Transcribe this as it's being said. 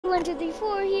1, 2, 3,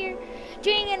 4 here.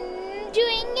 Doing a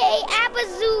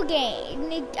Adzu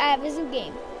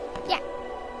game. Yeah,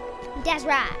 that's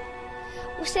right.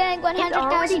 We're saying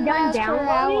 100,000 miles per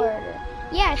hour.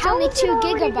 Yeah, it's only 2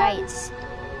 gigabytes.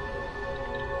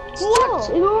 What?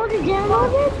 It already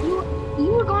downloaded?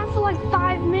 You were gone for like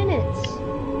 5 minutes.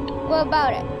 What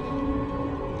about it?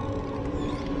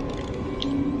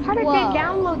 How did they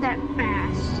download that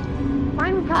fast?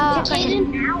 Mine would probably take like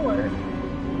an hour.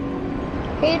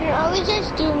 Aiden, I was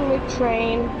just doing the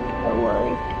train. Don't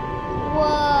worry.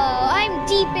 Whoa, I'm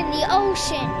deep in the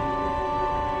ocean.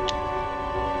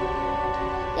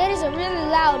 That is a really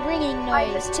loud ringing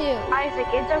noise, too. Isaac,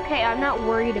 it's okay. I'm not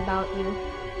worried about you.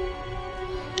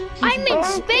 I'm in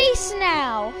space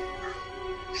now.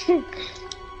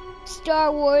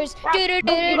 Star Wars. You came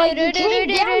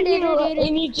down here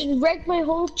and you just wrecked my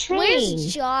whole train.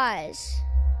 Where's Jaws?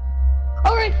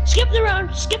 Alright, skip the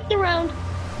round. Skip the round.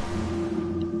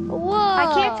 Whoa.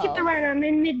 I can't skip the round. I'm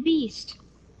in mid-beast.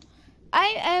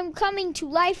 I am coming to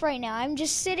life right now. I'm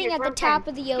just sitting at the top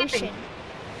of the ocean.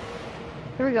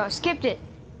 Here we go. Skipped it.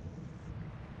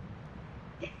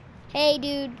 Hey,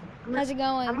 dude. How's it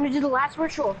going? I'm gonna do the last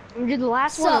ritual. I'm gonna do the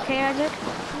last one, okay, Isaac?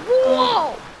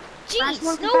 Whoa! Jeez,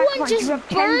 no one just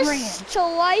bursts to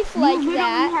life like that. You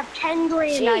literally have 10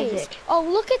 grand, Isaac. Oh,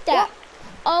 look at that.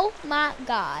 Oh my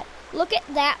God. Look at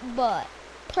that butt.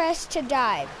 Press to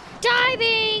dive.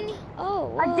 Diving! Oh,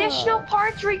 whoa. Additional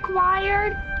parts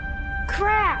required?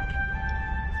 Crap.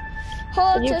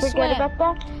 Hold Did you to forget swim. about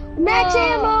that? Max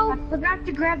ammo! I forgot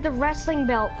to grab the wrestling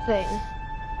belt thing.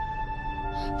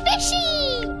 Fishy!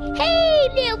 Hey,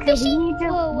 little fishy!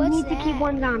 Whoa, what's that? We need to keep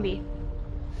one zombie.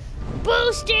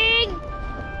 Boosting!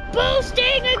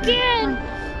 Boosting again!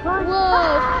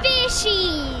 Whoa,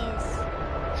 fishies!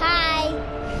 Hi!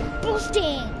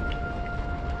 Boosting!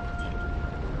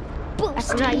 Boosting! I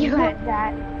forgot you had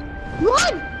that.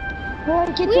 Run! Run,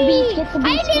 get the beast, get the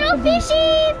beast. Hi, little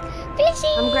fishies!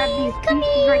 Fishies! I'm grabbing these Come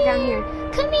pieces here! right down here.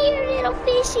 Come here, little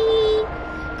fishy!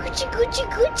 Coochie, coochie,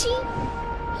 coochie!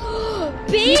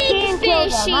 Big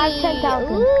fishy!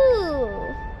 Ooh!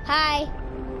 Hi!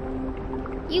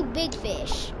 You big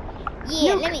fish.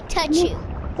 Yeah, let me touch you.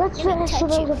 Let's finish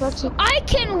what I was about to. I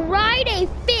can ride a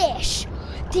fish!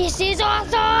 This is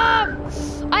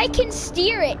awesome! I can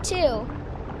steer it too.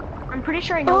 I'm pretty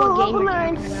sure I know what game you're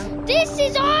talking about. This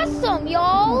is awesome,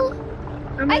 y'all!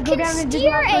 I can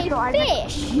steer a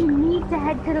fish! You need to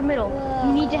head to the middle.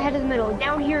 You need to head to the middle.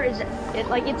 Down here is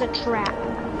like it's a trap.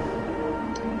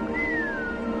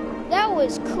 That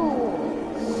was cool.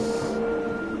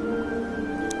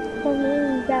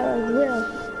 That was real.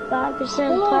 5%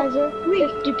 pleasure,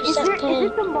 50% pain.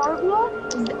 Is it the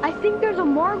Margwa? I think there's a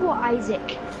Margwa,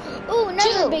 Isaac. Ooh,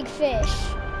 another big fish.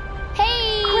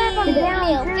 Hey, crap, I'm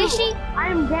down, little fishy.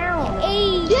 I'm down.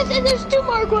 Hey. Yes, and there's 2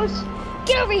 Margwas.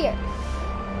 Get over here.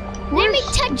 Let me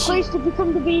touch you. Place to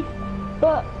become the beast,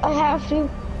 but I have to.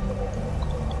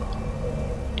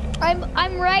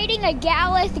 I'm riding a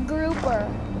Galeth grouper.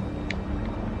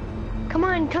 Come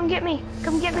on, come get me.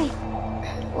 Come get me.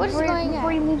 What's going on?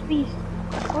 Before you lose beast.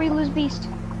 Before you lose beast.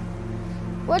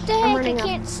 What the heck? I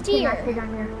can't steer.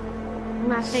 I'm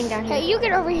not staying down here. Hey, you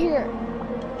get over here.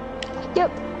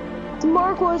 Yep. The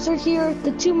Margwas are here.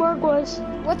 The 2 Margwas.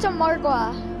 What's a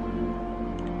Margwa?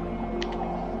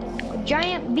 A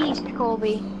giant beast,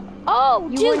 Colby. Oh,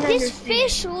 dude, this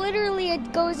fish literally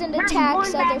goes and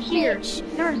attacks other fish.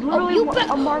 There's literally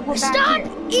a Margwa back here. Stop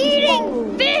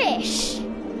eating fish!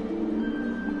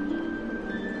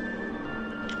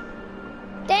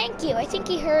 Thank you. I think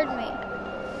he heard me.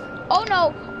 Oh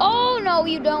no! Oh no,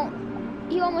 you don't.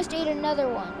 You almost ate another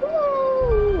one.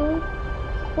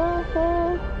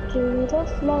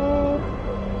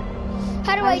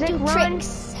 How do I do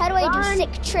tricks? How do I do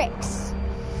sick tricks?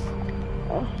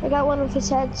 I got one of his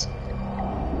heads.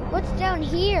 What's down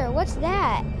here? What's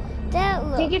that? That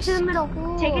looks Take it to the middle.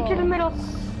 Cool. Take it to the middle.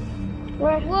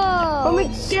 Right. Whoa! Let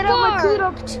me get out my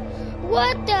Pluto.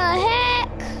 What the heck?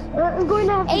 I'm going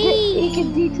to have to take a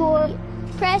detour.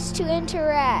 Press to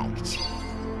interact.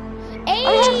 I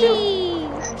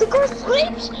have to. The girl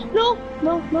sleeps. No.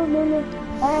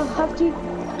 I have to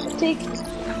take.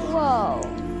 Whoa.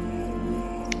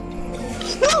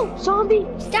 No, zombie.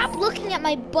 Stop looking at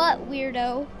my butt,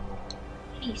 weirdo.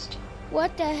 Beast.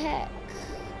 What the heck?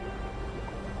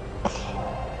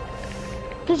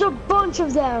 There's a bunch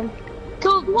of them. Just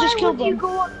kill them. Why would you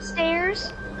go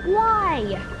upstairs?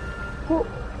 Why? Well,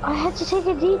 I had to take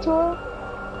a detour.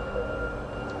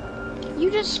 You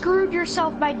just screwed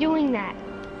yourself by doing that.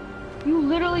 You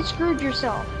literally screwed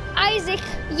yourself. Isaac,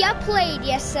 you played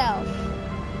yourself.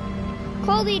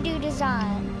 Colby do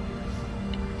design.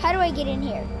 How do I get in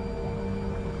here?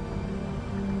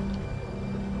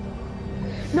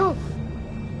 No.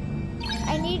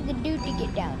 I need the dude to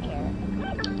get down here.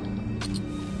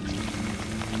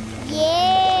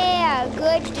 Yeah,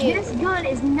 good dude. This gun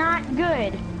is not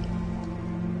good.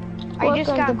 I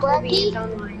just got Kobe's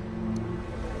online.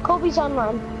 Kobe's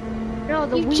online. No,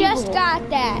 the You Weevil. just got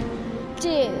that,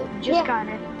 dude. Just got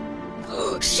it.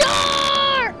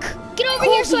 Shark! Get over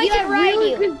here so I can ride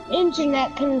really you. Good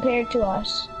internet compared to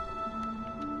us.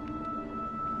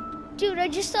 Dude, I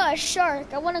just saw a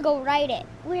shark. I want to go ride it.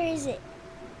 Where is it?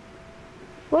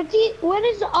 What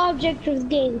is the object of the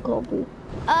game, Kobe?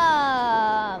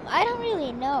 I don't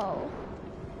really know.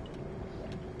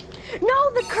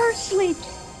 No, the curse sleep.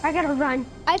 I gotta run.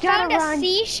 I found a run.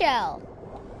 seashell.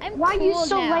 I'm Why cool are you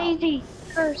so now. lazy?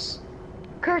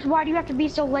 Curse, why do you have to be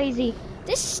so lazy?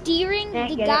 This steering, Can't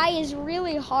the get guy is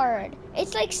really hard.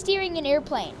 It's like steering an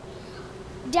airplane.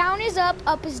 Down is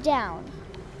up is down.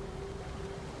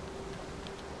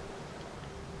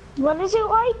 What is it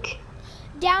like?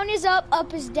 Down is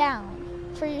up is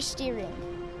down for your steering.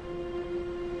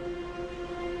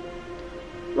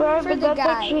 Right, For but the that's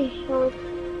guy. actually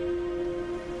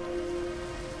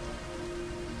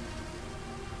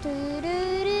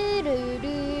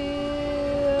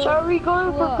So are we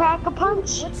going for Whoa.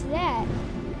 Pack-a-Punch? What's that?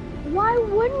 Why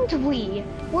wouldn't we?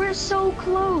 We're so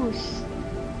close.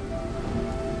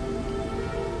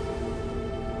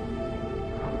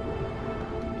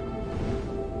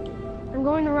 I'm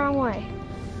going the wrong way.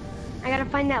 I gotta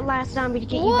find that last zombie to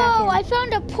get you back Whoa, in. I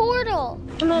found a portal.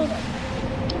 Come on.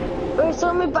 Or so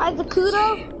let me buy the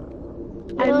kudo?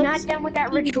 I'm not done with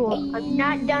that ritual. I'm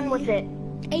not done with it.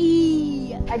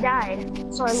 Ayy. I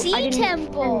died. So I Sea didn't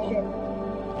temple. finish it.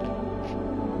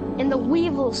 And the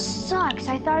Weevil sucks.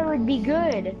 I thought it would be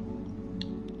good.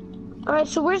 Alright,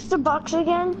 so where's the box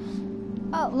again?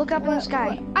 Oh, Look up in the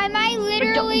sky. Am I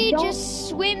literally don't- just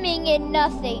swimming in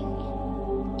nothing?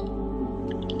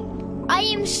 I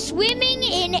am swimming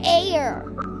in air.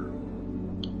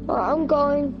 Oh, I'm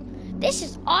going. This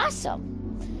is awesome.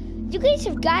 You guys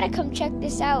have got to come check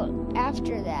this out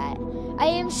after that. I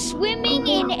am swimming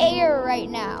in air right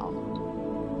now.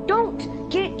 Don't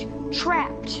get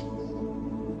trapped.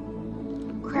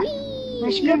 Crap. Whee! My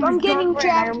screen I'm was getting dark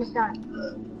red. trapped.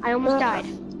 I almost died.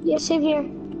 Yeah, save here.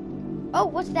 Oh,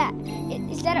 what's that?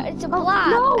 Is that it's a blob?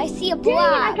 No! I see a Dang it,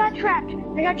 blob. I got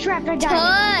trapped. I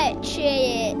died. Touch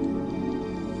it.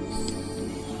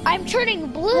 I'm turning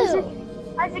blue.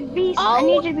 Isaac Beast, Oh I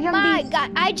need you to become my Beast.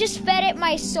 god, I just fed it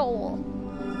my soul.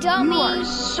 Dummy. You are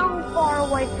so far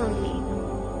away from me.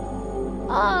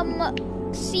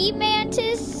 Sea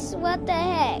mantis? What the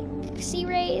heck? Sea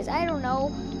rays? I don't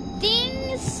know.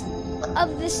 Things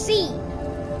of the sea.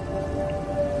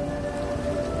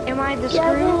 Am I the Yeah,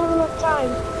 I screw? don't have enough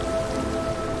time.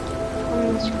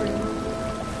 I'm the screw.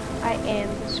 I am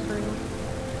the screw.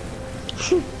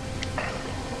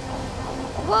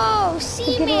 Whoa,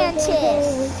 sea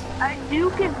mantis. A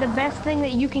nuke is the best thing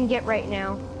that you can get right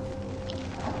now.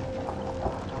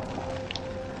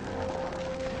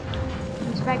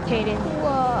 I'm spectating.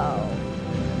 Whoa.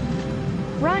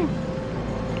 Run!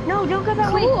 No, don't go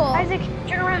that way. Cool. Isaac,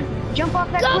 turn around. Jump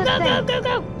off that Go, cliff go, thing. go,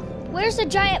 go, go. Where's the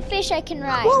giant fish I can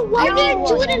ride? Well, why I do need you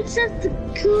do one. it instead of the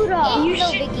kudo? You,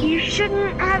 No should, biggie. you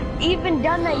shouldn't have even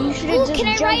done that. You should have Ooh, just can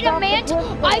I jumped ride a off the manta?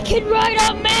 cliff I thing. can ride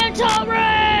a manta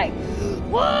ray!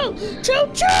 Whoa! Choo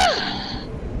choo!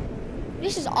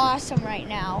 This is awesome right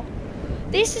now.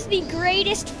 This is the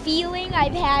greatest feeling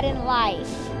I've had in life.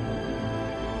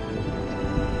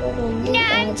 Nah,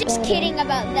 I'm just kidding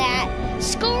about that.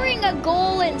 Scoring a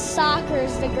goal in soccer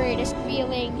is the greatest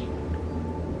feeling.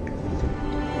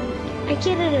 I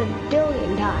get it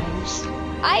 1,000,000,000 times.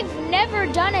 I've never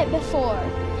done it before.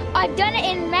 I've done it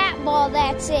in mat ball,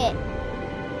 that's it.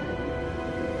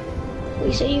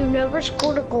 We say you never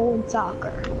scored a goal in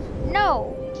soccer.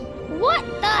 No. What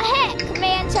the heck,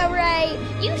 Manta Ray?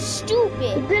 You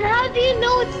stupid. Then how do you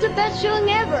know it's the best feeling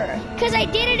ever? Because I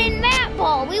did it in mat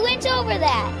ball. We went over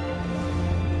that.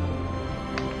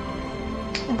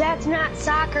 That's not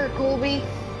soccer, Colby.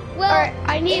 Well, Alright,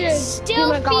 I need it to still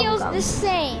do my golf feels gum. the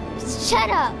same. Shut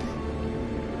up.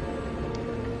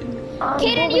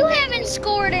 Kidden, you haven't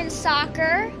scored in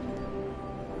soccer,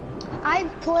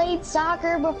 I've played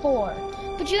soccer before.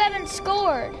 but you haven't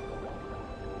scored.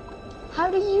 How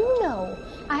do you know?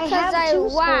 I Because have I two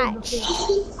scored watched.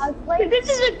 before. I've played This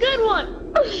is a good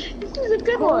one. This is a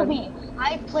good one. Colby,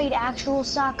 I've played actual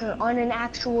soccer on an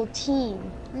actual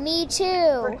team Me for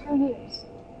too. 2 years.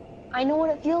 I know what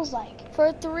it feels like.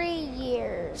 For 3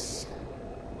 years.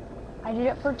 I did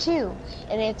it for 2,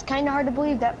 and it's kind of hard to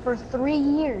believe that for 3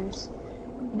 years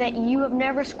that you have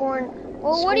never scored.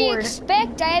 Well, what do you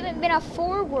expect? I haven't been a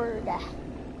forward.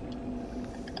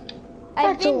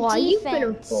 I've That's a been lie. You've been a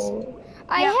defense. forward.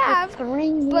 I Yeah, have, for 3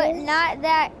 years. but not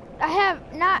that. I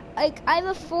have not, like, I'm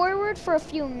a forward for a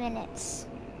few minutes.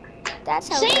 That's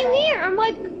how good Same I here. am. I'm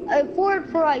like a forward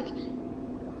for like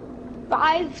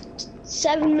 5,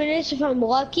 7 minutes if I'm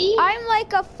lucky. I'm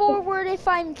like a forward if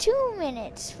I'm 2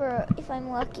 minutes if I'm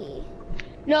lucky.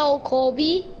 No,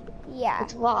 Colby. Yeah.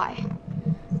 It's a lie.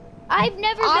 I've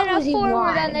never been a Obviously forward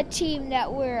lying. on the team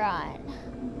that we're on.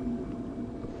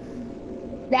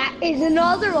 That is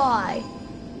another lie.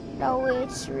 No,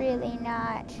 it's really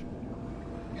not.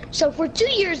 So for 2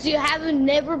 years you haven't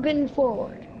never been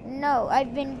forward. No,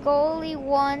 I've been goalie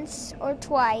once or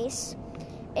twice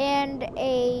and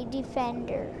a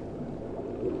defender.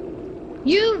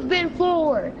 You've been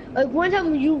forward. Like one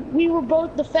time we were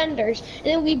both defenders, and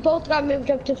then we both got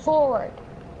moved up to forward.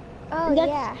 Oh, And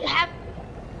yeah.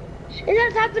 And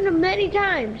that's happened many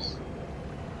times.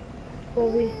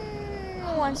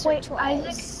 Once or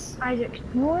twice. Isaac,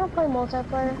 you want to play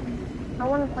multiplayer? I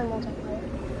want to play multiplayer.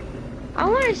 I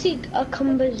want to see a What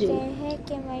Kumbazoo. the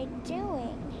heck am I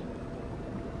doing?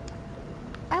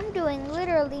 I'm doing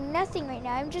literally nothing right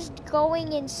now. I'm just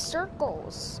going in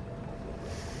circles.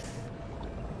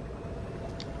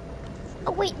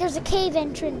 Oh wait, there's a cave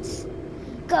entrance.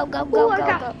 Go, go, go, I go,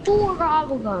 got go. 4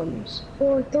 gobblegums.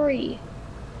 Or 3.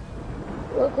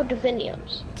 Look what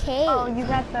definiums. Cave. Oh, you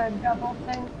got the double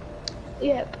thing?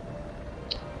 Yep.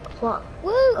 Well,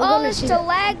 Woo, I'm all gonna the see that.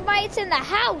 stalagmites in the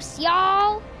house,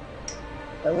 y'all.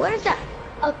 But what is that?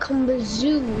 A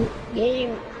Kumbazoo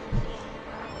game.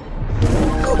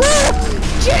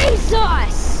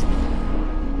 Jesus!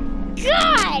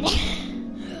 God!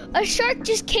 A shark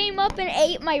just came up and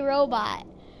ate my robot.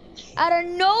 Out of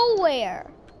nowhere.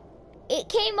 It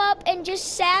came up and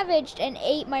just savaged and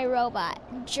ate my robot.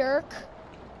 Jerk.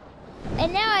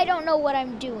 And now I don't know what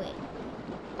I'm doing.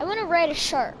 I want to ride a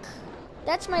shark.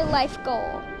 That's my life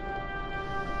goal.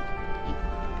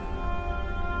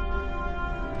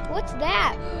 What's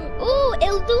that? Ooh,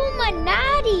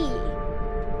 Illuminati.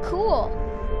 Cool.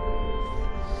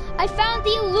 I found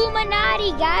the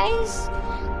Illuminati, guys.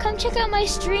 Come check out my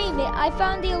stream. I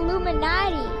found the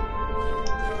Illuminati.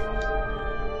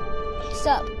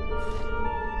 Sup?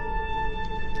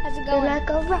 How's it going? Like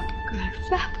a rock.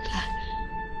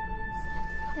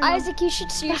 Isaac, you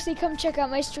should seriously come check out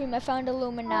my stream. I found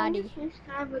Illuminati. Can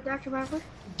I have a Dr. Pepper?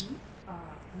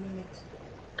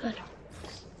 Good.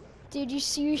 Dude, you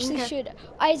seriously Okay. should.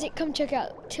 Isaac, come check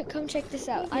this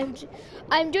out.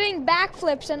 I'm doing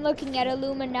backflips and looking at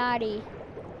Illuminati.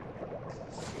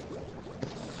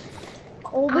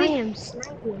 I am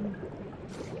sniping.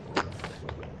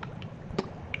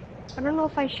 I don't know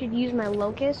if I should use my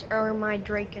locust or my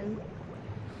Draken.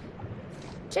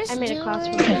 Just I made a do class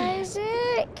it, with it.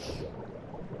 Isaac.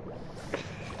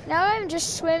 Now I'm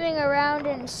just swimming around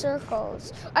in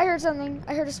circles. I heard something.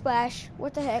 I heard a splash.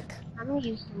 What the heck? I'm gonna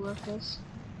use the locust.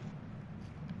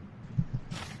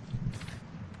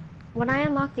 When I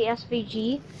unlock the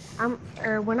SVG,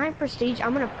 when I prestige,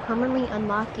 I'm gonna permanently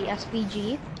unlock the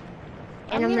SVG,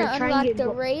 and I'm gonna try unlock and get the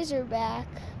Razorback.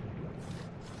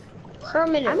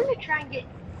 Permanent. I'm gonna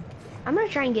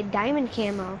try and get diamond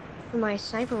camo for my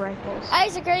sniper rifles.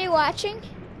 Isaac, are you watching?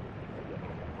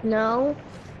 No.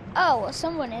 Oh, well,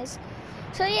 someone is.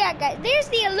 So yeah, guys, there's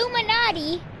the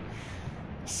Illuminati.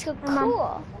 So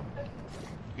cool.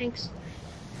 Thanks.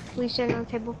 Please stand on the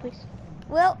table, please.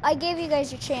 Well, I gave you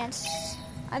guys your chance.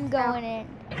 I'm going in.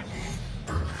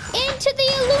 Into the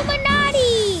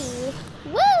Illuminati!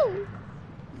 Woo!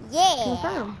 Yeah.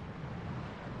 Confirm.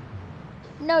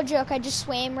 No joke, I just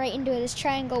swam right into this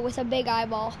triangle with a big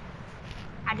eyeball.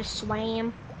 I just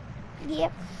swam.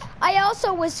 Yep. I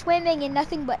also was swimming in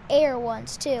nothing but air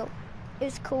once too. It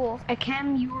was cool.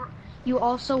 Akem, you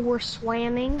also were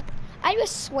swamming. I was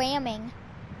swamming.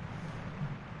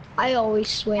 I always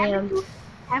swam.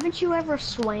 Haven't you ever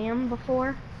swam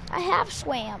before? I have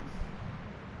swam.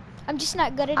 I'm just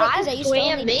not good at it because I used to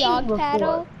swam only big dog before.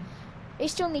 paddle. I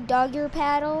used to only dog ear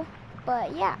paddle,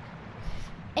 but yeah.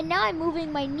 And now I'm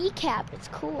moving my kneecap. It's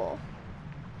cool.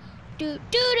 Do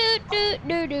do do do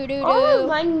do do do. Oh,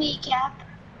 my kneecap.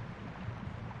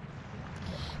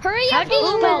 Hurry How up, do you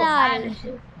spell Illuminati!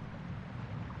 attitude?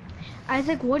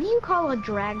 Isaac, what do you call a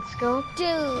drag scope? Dude,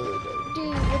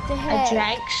 what the heck? A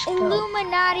drag scope.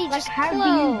 Illuminati Like, just how closed. do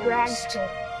you drag scope?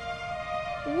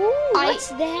 Ooh, what's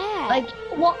that? Like,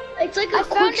 well, it's like I a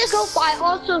found quick a scope. I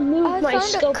also moved I my found a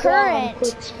scope current. while I'm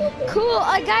quick scoping. Cool,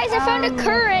 guys, I found a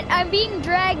current. I'm being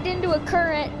dragged into a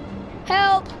current.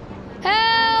 Help!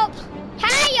 Help!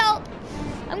 Help!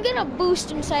 I'm gonna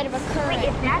boost inside of a current. Wait,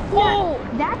 if that's Whoa!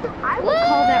 I would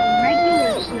call that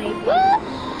regular snake.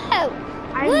 Whoa!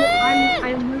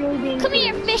 I'm really being Come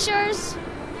here, fishers.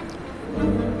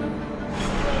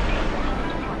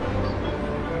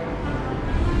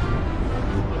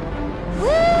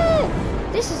 Woo!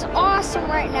 This is awesome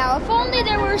right now. If only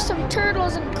there were some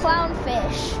turtles and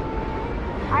clownfish.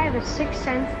 I have a sixth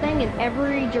sense thing in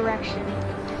every direction.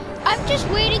 I'm just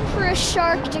waiting for a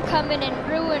shark to come in and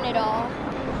ruin it all.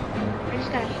 I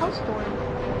just got a hellstorm.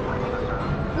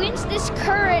 When's this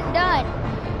current done?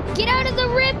 Get out of the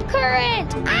rip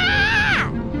current!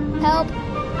 Ah! Help.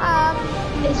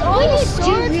 Is all you do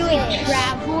swordfish. really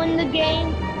travel in the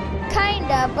game?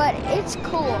 Kinda, but it's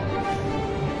cool.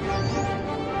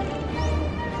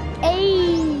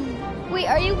 Hey! Wait,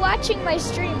 are you watching my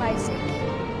stream, Isaac?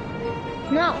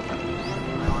 No.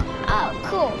 Oh,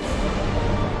 cool.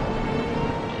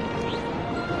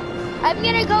 I'm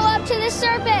gonna go up to the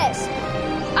surface.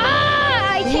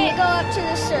 Ah! I can't go up to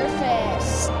the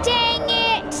surface. Dang it!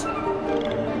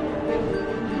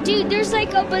 Dude, there's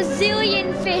like a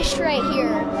bazillion fish right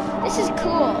here. This is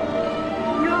cool.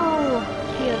 No.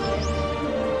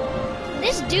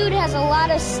 This dude has a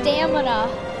lot of stamina.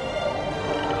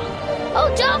 Oh,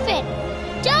 dolphin!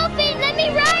 Dolphin, let me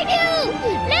ride you!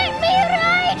 Let me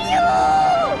ride you!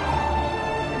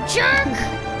 Jerk!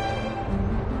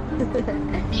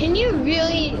 Can you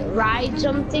really ride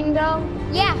something though?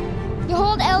 Yeah, you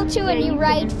hold L2 and you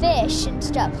ride fish and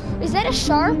stuff. Is that a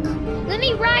shark? Let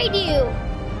me ride you!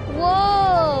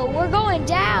 Whoa, we're going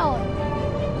down.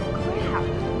 Crap.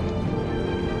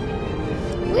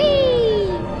 Whee!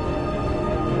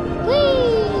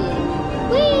 Whee!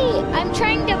 Whee! I'm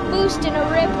trying to boost in a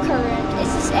rip current.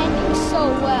 This is ending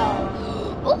so well.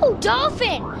 Oh,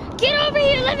 dolphin! Get over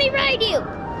here, let me ride you!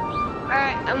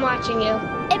 Alright, I'm watching you.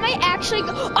 Am I actually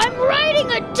I'm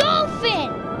riding a dolphin!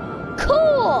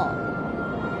 Cool!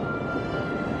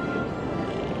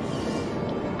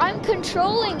 I'm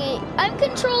controlling it. I'm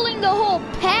controlling the whole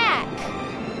pack.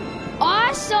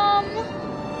 Awesome!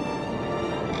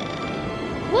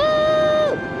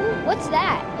 Woo! What's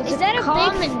that? It's Is that a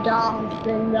common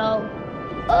dolphin though?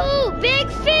 Oh, big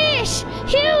fish!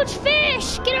 Huge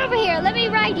fish! Get over here. Let me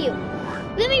ride you.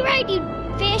 Let me ride you,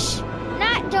 fish.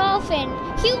 Not dolphin.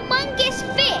 Humongous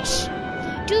fish.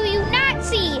 Do you not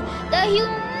see the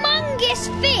humongous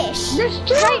fish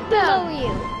right below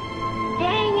you?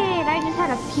 Dang it! I just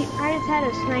had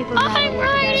a sniper. I'm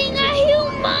riding a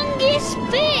humongous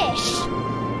fish.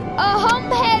 A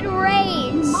humphead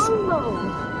rays.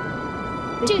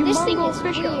 Humongo. Dude, this thing is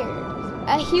fish. weird.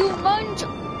 A humongo.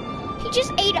 He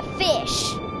just ate a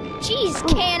fish. Jeez,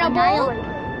 cannibal.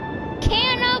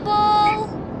 Cannibal.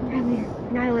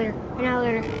 Annihilator.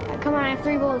 Come on, I have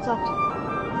 3 bullets left.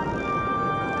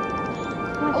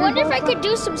 I wonder if I could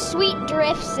do some sweet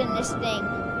drifts in this thing.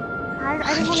 I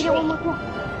just want to get one more kill.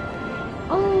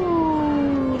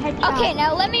 Oh, headshot. Okay,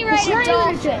 now let me ride a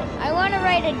dolphin. I want to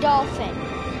ride a dolphin.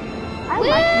 I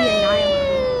like the Annihilator.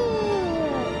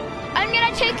 I'm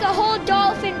gonna take a whole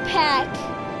dolphin pack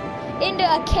into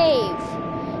a cave.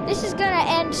 This is gonna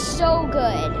end so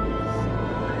good.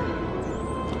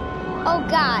 Oh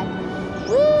God.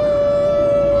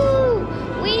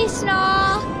 Woo! Wee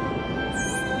snaw.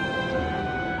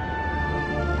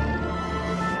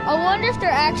 I wonder if they're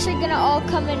actually gonna all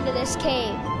come into this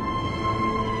cave.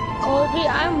 Colby,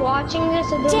 I'm watching this. I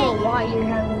don't know why you're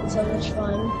having so much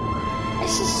fun.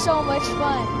 This is so much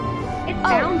fun. It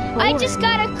sounds boring. I just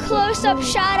got a close-up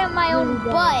shot of my own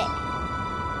butt.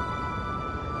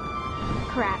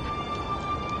 Crap.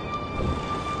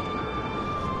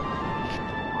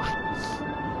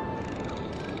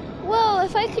 Whoa,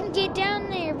 if I can get down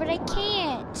there, but I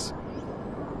can't.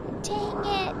 Dang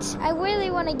it. I really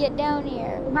want to get down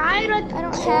here. Ride a I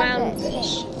don't have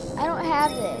this. I don't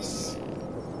have this.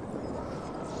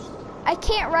 I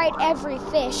can't ride every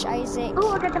fish, Isaac.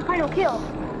 Oh, I got the final kill.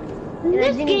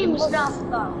 This game is tough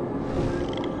though.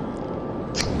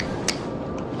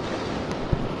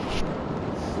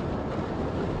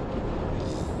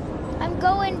 I'm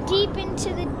going deep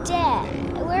into the death.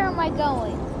 Where am I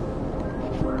going?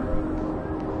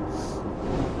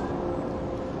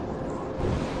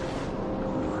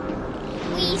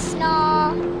 Wee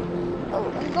snaw.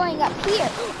 Oh, I'm going up here.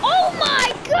 Oh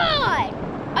my God!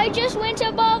 I just went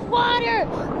above water.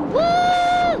 Woo!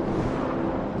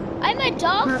 I'm a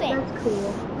dolphin. That's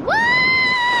cool.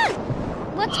 Woo!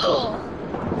 What's cool?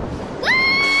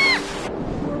 Woo!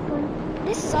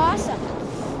 This is awesome.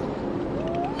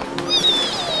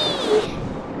 Whee!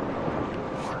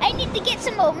 I need to get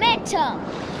some momentum.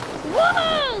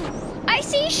 Whoa! I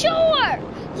see shore.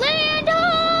 Land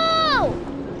ho!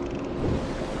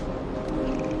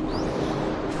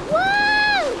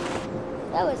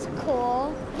 That was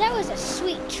cool. That was a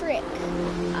sweet trick.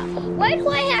 Why do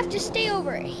I have to stay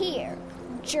over here,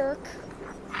 jerk?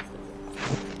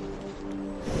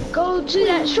 Go to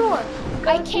that shore.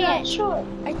 I can't.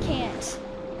 I can't.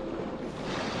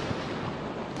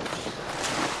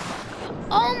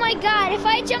 Oh my god, if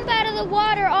I jump out of the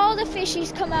water, all the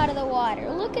fishies come out of the water.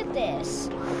 Look at this.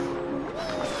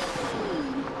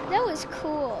 That was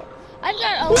cool. I've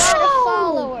got a lot of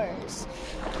followers.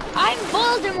 I'm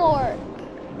Voldemort.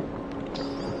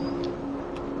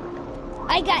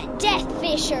 I got death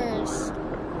fishers.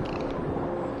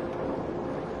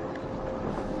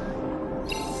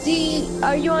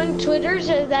 Are you on Twitter?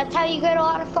 So that's how you get a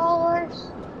lot of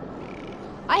followers?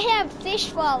 I have fish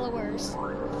followers.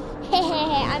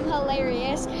 Hehehe, I'm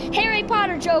hilarious. Harry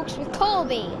Potter jokes with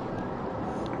Colby.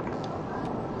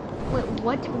 Wait,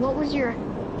 what was your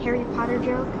Harry Potter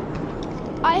joke?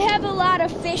 I have a lot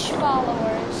of fish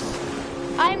followers.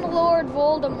 I'm Lord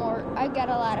Voldemort. I got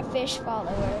a lot of fish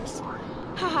followers.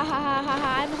 Ha ha ha ha ha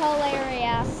ha, I'm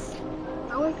hilarious.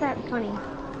 How is that funny?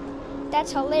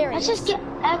 That's hilarious. Let's just get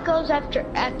echoes after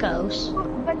echoes.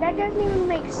 But that doesn't even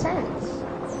make sense.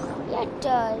 Yeah, it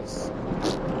does.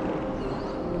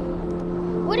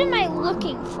 What am I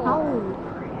looking for? Oh.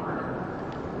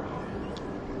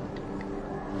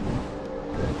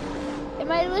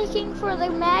 Am I looking for the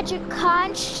magic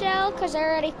conch shell? Because I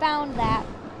already found that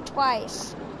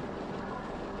twice.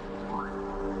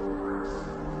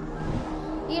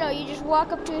 You know, you just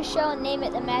walk up to a shell and name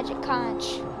it the magic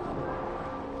conch.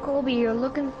 Colby, you're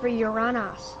looking for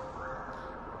Uranus.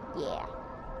 Yeah.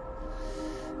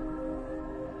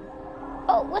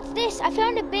 Oh, what's this? I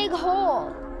found a big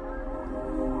hole.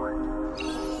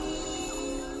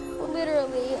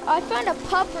 Literally, I found a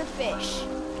pufferfish.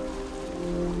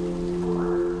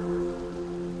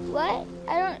 What?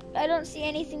 I don't see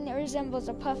anything that resembles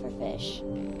a pufferfish.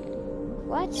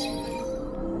 What?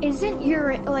 Isn't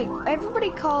like everybody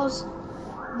calls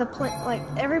the plant, like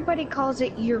everybody calls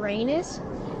it Uranus?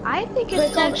 I think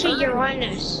it's actually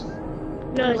Uranus.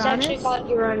 No, it's actually called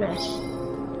Uranus.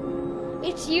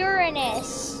 It's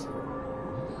Uranus.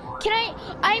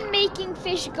 I'm making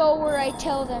fish go where I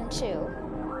tell them to.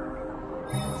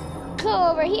 Go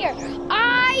over here.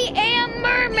 I am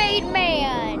Mermaid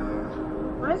Man.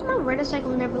 Why does my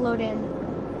Redicycle never load in?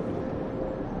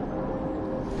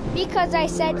 Because I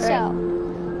said so.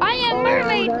 I am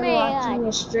Mermaid Man.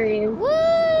 The stream. Woo!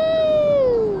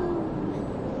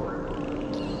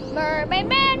 Mermaid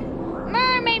Man,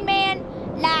 Mermaid Man,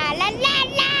 la la la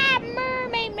la,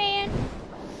 Mermaid Man.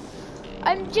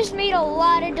 I've just made a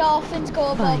lot of dolphins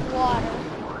go above water.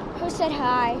 Who said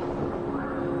hi?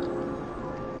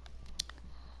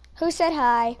 Who said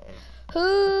hi?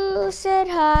 Who said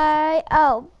hi?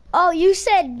 Oh, you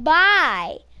said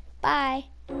bye. Bye.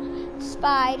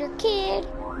 Spider Kid,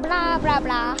 blah, blah,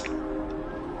 blah.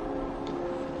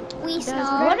 We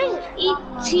saw. What is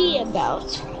E.T.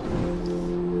 about?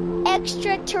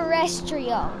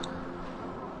 Extraterrestrial.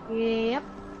 Yep.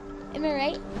 Am I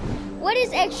right? What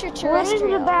is extraterrestrial? What is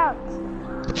it about?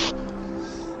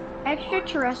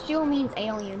 Extraterrestrial means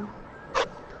alien.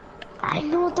 I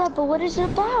know that, but what is it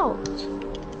about?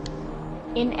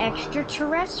 An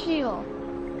extraterrestrial.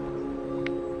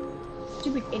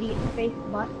 Stupid idiot face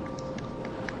butt.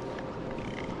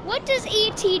 What does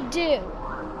E.T. do?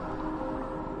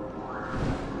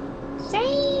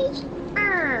 Save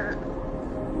Earth.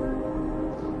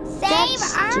 Save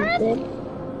Earth? Stupid.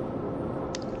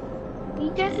 He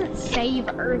doesn't save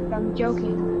Earth, I'm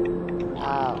joking.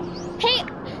 Oh. Hey,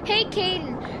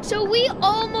 Caden. So we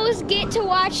almost get to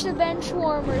watch the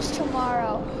Benchwarmers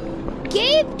tomorrow.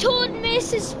 Gabe told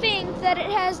Mrs. Fink that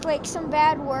it has like some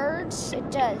bad words.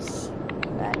 It does.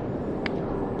 But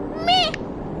meh.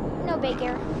 No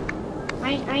bigger.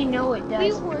 I know it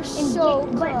does. We were so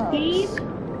close. But Gabe,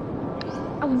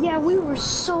 oh yeah, we were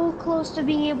so close to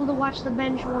being able to watch the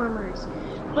Benchwarmers.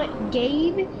 But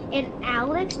Gabe and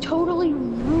Alex totally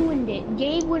ruined it.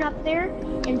 Gabe went up there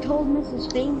and told Mrs.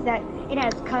 Fink that it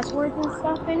has cuss words and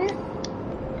stuff in it.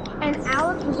 And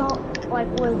Alex was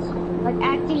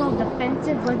acting all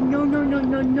defensive, like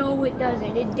no, it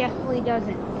doesn't. It definitely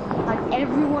doesn't. Like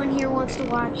everyone here wants to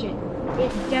watch it.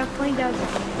 It definitely doesn't.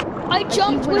 I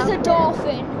jumped with a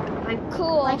dolphin.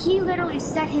 Cool. Like he literally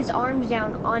set his arms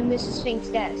down on Mrs. Fink's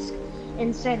desk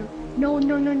and said, no, it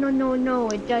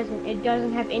doesn't. It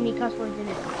doesn't have any cuss words in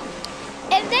it.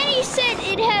 And then he said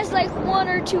it has like 1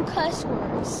 or 2 cuss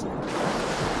words.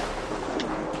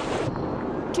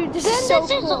 Dude, this is so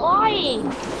cool. lying.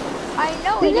 I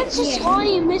know. That's just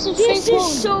lying, Mrs. Fink. This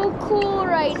is so cool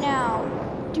right now.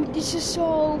 Dude, this is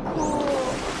so cool.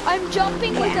 I'm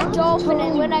jumping with a dolphin,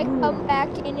 and when I come back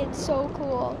in, it's so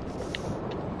cool.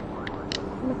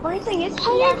 And the funny thing is,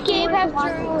 How does Gabe have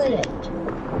trouble with it?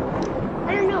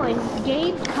 I don't know, and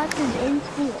Gabe cusses in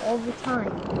school all the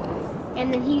time.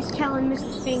 And then he's telling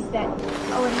Mrs. Fink that,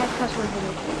 oh, it has cuss words in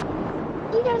it.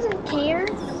 He doesn't care.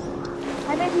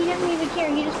 I bet he doesn't even care.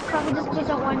 He just probably just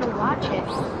doesn't want to watch it.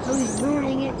 So he's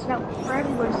ruining it for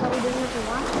everybody, so he doesn't have to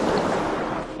watch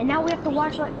it. And now we have to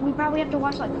watch, like, we probably have to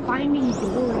watch, like, Finding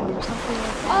Dory or something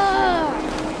like that.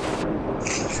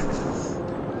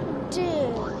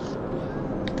 Dude.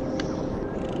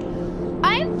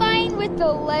 I'm fine with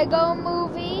the Lego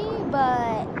movie,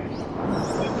 but...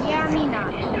 Yeah, me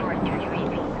not.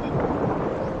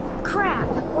 Crap!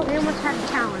 We almost had the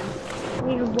talent.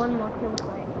 We needed one more kill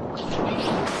fight.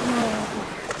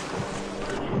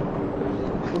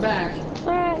 We're back.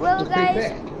 Alright, well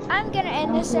guys, I'm gonna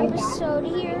end this episode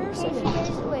here, so if you guys,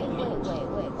 wait,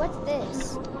 what's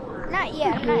this? Not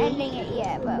yet, I'm not ending it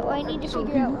yet, but I need to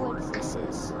figure out what this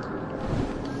is.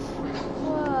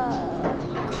 Whoa,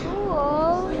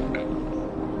 cool.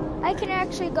 I can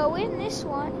actually go in this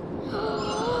one.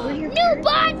 New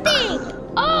bot thing!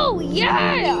 Oh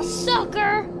yeah,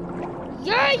 sucker!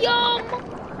 Yeah, yum!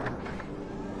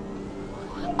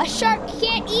 A shark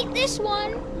can't eat this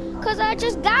one, cause I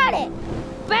just got it.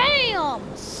 Bam!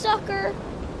 Sucker!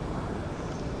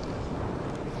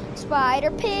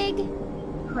 Spider pig.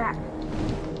 Crap.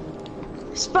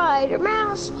 Spider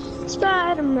Mouse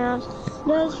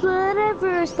does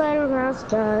whatever a Spider Mouse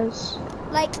does.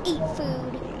 Like eat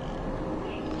food.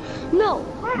 No,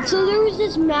 so there was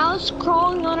this mouse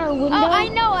crawling on our window. Oh, I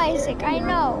know, Isaac, I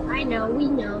know. I know, we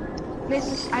know.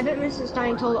 I bet Mrs.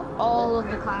 Stein told all of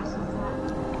the classes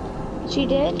that. She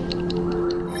did?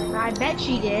 I bet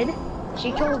she did.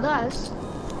 She told us.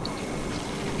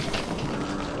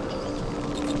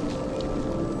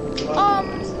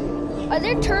 Are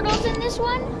there turtles in this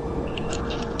one?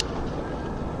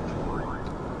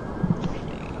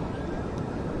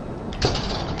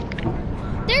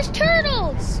 There's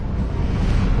turtles!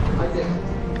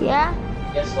 Yeah?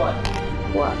 Guess what?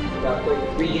 What? We got played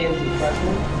 3 games in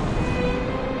freshman.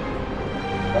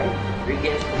 Right? 3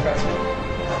 games for freshman.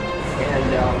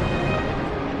 And,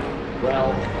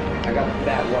 well, I got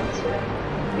that once.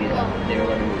 You know, they were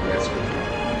letting me rest with me.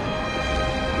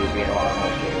 We had a lot of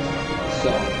hard games. So,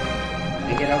 I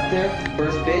get up there,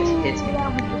 first pitch hits me.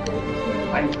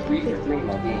 I'm 3 for 3 in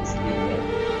my games.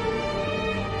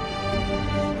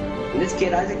 And this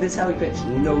kid, Isaac, this is how he pitched.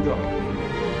 No joke.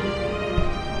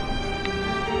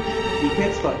 He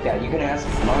pitched like that. You can ask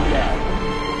mom and dad.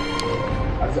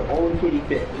 I was the only kid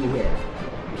he hit.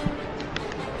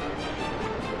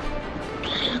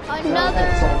 Another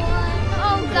one.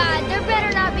 Oh god, there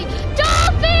better not be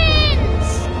dolphins!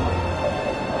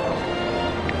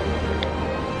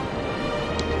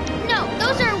 No,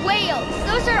 those are whales.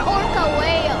 Those are orca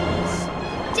whales.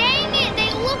 Dang it,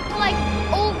 they look like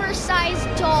oversized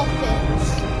dolphins.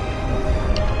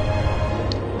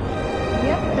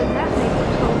 Yep, because that makes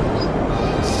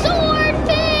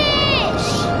Swordfish!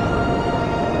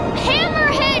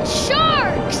 Hammerhead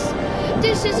sharks!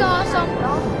 This is awesome.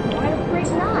 Why the freak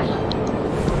not?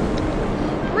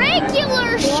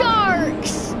 Regular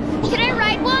sharks! Can I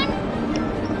ride one?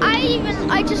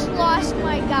 I just lost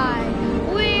my guy.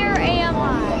 Where am I?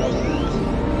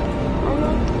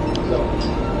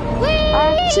 Whee! I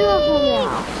have 2 of them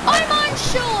now. I'm on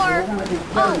shore!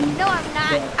 Oh, no I'm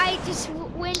not. I just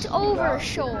went over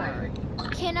shore.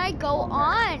 Can I go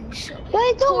on shore? But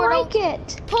I don't like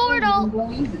it. Portal!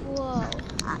 Whoa.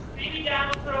 Maybe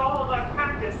Dad will put all of our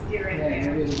practice gear in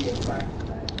there.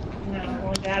 No,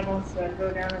 well, Dad wants to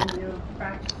go down and do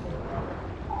practice.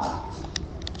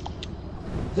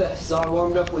 So I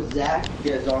warmed up with Zach.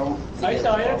 His arm. I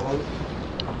saw you.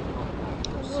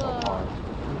 Whoa.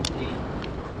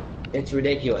 It's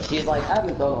ridiculous. He's like, I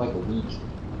haven't done it like a week.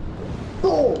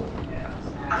 Oh!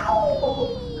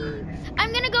 Ow!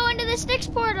 I'm gonna go into the Styx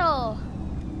portal.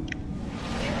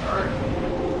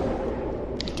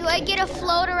 Do I get to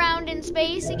float around in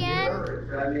space again?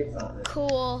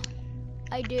 Cool.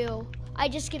 I do. I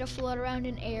just get to float around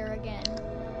in air again.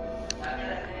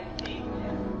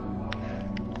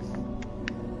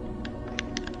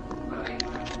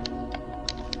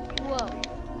 Whoa.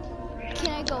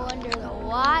 Can I go under the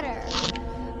water?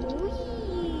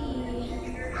 Whee!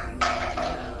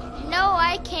 No,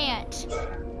 I can't.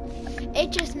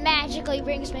 It just magically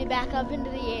brings me back up into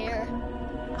the air.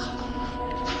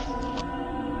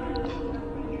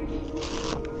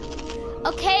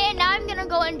 Okay, and now I'm gonna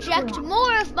go inject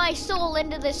more of my soul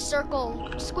into this circle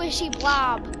squishy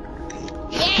blob.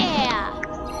 Yeah!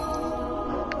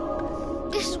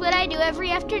 this is what I do every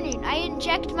afternoon. I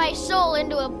inject my soul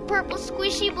into a purple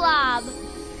squishy blob.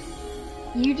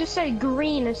 You just said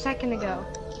green a second ago.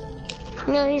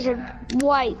 No, he said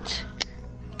white.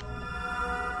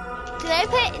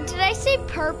 Did I say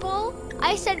purple?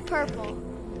 I said purple.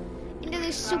 Into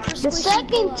this super squishy The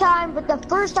second blob. time, but the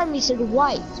first time you said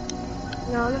white.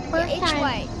 No, the first It's time.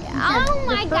 white. Oh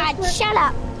my god, shut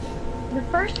up. The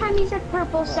first time he said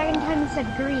purple, second time he said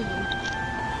green.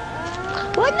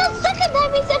 When the second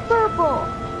time he said purple.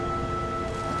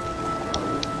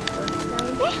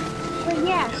 But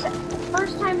yes,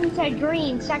 first time he said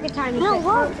green, second time he No, said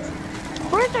what? purple.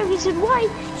 First time he said white,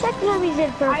 second time he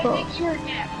said purple. I think you're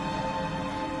deaf.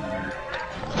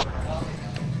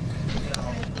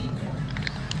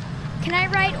 Can I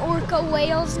ride orca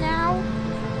whales now?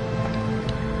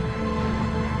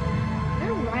 I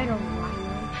don't ride a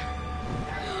lion.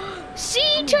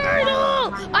 Sea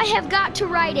turtle! I have got to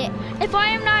ride it. If I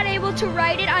am not able to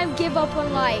ride it, I give up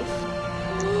on life.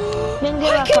 Then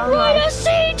give I up can on ride life. a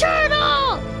sea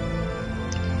turtle!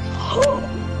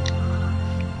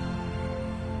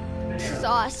 This is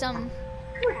awesome.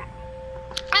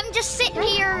 I'm just sitting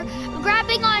here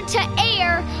grabbing onto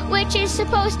air, which is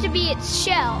supposed to be its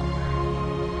shell.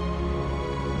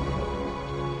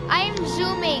 I am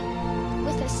zooming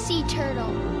with a sea turtle.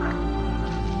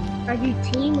 Are you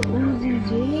team Uzi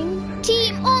zooming?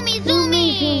 Team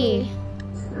Umizoomi!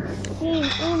 Team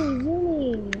Uzi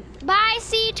zooming. Bye,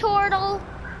 sea turtle.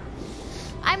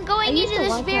 I'm going used into to this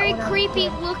like that very when I was creepy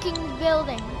kid. looking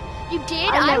building. You did?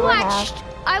 I never have.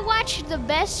 I watched the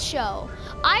best show.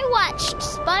 I watched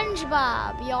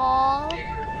SpongeBob, y'all.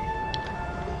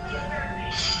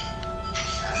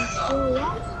 Oh,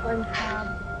 yes, SpongeBob.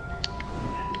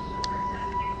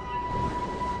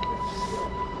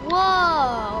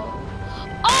 Whoa.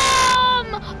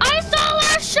 I saw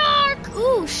a shark.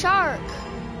 Ooh, shark.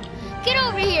 Get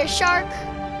over here, shark.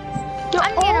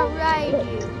 I'm gonna ride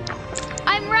you.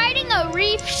 I'm riding a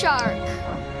reef shark.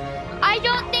 I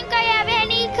don't think I have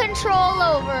any control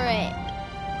over it.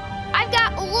 I've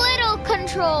got little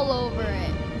control over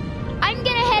it. I'm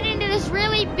gonna head into this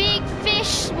really big fish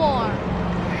swarm.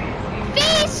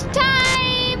 Feast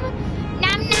time!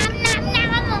 Nom nom nom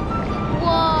nom!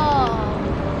 Whoa!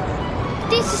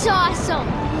 This is awesome.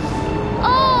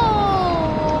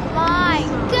 Oh my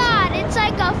god, it's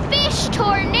like a fish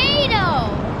tornado.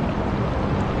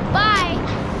 Bye.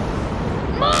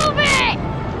 Move it!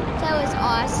 That was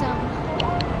awesome.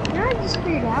 You know what I just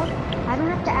figured out? I don't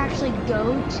have to actually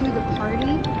go to the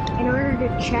party in order to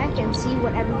check and see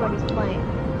what everybody's playing.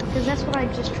 Because that's what I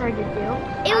just tried to do.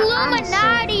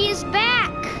 Illuminati is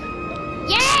back.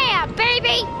 Yeah,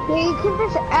 baby. Yeah, you can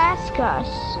just ask us.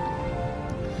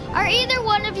 Are either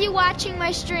one of you watching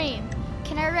my stream?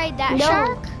 Can I ride that No.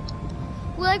 shark?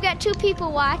 Well, I've got 2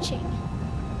 people watching.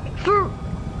 To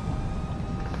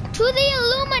the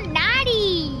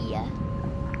Illuminati!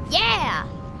 Yeah!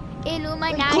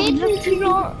 Illuminati.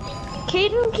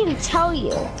 Caden can tell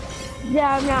you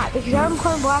that I'm not, because I'm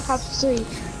playing Black Ops 3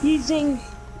 using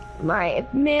my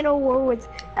Man of War with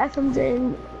FMs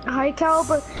in high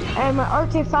caliber and my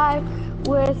RK5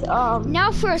 with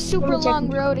Now for a super Let me check. long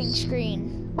loading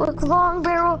screen. with long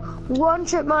barrel, 1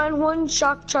 trip mine, 1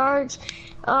 shock charge,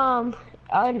 an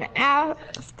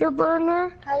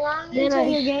afterburner. How long Then until I-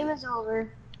 your game is over?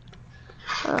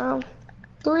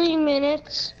 3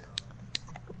 minutes.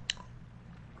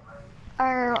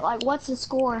 Or, like, what's the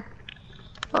score?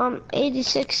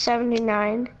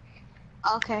 86-79.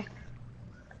 Okay.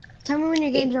 Tell me when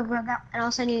your game's over, and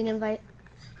I'll send you an invite.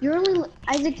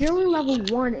 Isaac, you're only level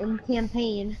 1 in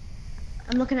campaign.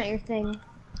 I'm looking at your thing.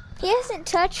 He hasn't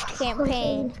touched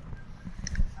campaign.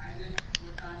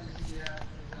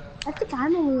 I think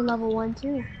I'm only level 1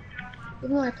 too.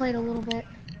 Even though I played a little bit.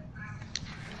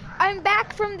 I'm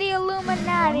back from the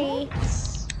Illuminati.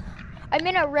 I'm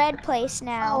in a red place Oh,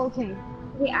 now. okay.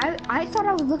 Wait, I thought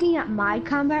I was looking at my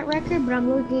combat record, but I'm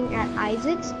looking at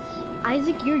Isaac's.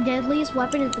 Isaac, your deadliest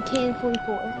weapon is the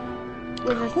KN-44.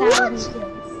 With 1,000 kills.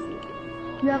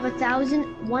 You have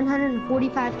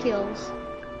 1,145 kills.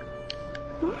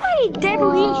 My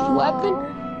deadliest Whoa. weapon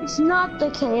is not the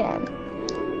KN.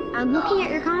 I'm looking at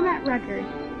your combat record.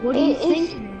 What do you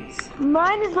think it is?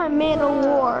 Mine is my Man of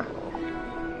War.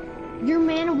 Your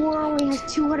Man of War only has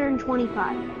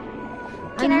 225.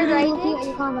 Can I I'm write looking it? at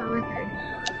your combat record.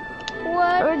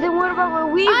 What? Or then what about my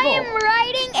Weevil? I am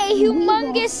riding a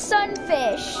humongous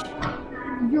sunfish.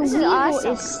 Your This is Weevil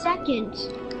awesome. is second.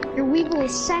 Your Weevil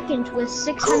is second with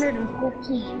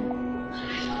 614.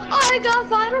 I got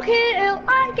final kill.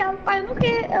 I got final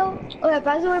kill. Okay,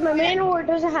 by the way, my Man of War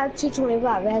doesn't have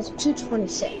 225. It has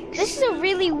 226. This is a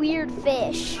really weird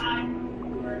fish.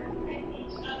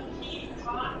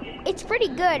 it's pretty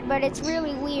good, but it's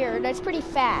really weird. It's pretty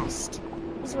fast,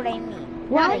 is what I mean.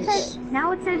 Now it says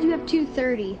you have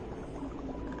 230.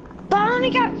 But I only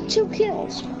got 2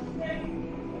 kills.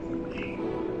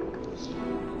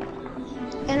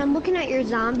 And I'm looking at your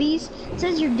zombies. It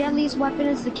says your deadliest weapon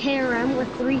is the KRM with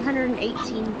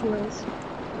 318 kills.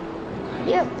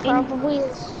 Yep, probably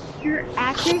is. Your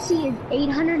accuracy is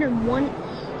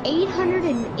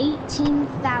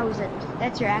 818,000.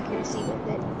 That's your accuracy with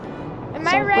it. Am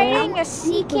I riding a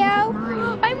sea cow?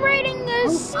 I'm riding a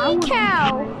sea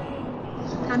cow.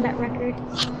 Combat record.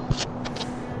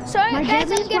 So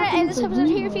guys, I'm gonna end this episode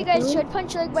here. If you guys should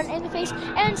punch the like button in the face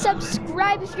and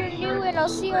subscribe if you're new, and I'll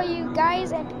see all you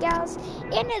guys and gals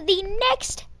in the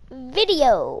next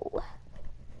video.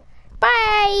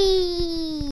 Bye.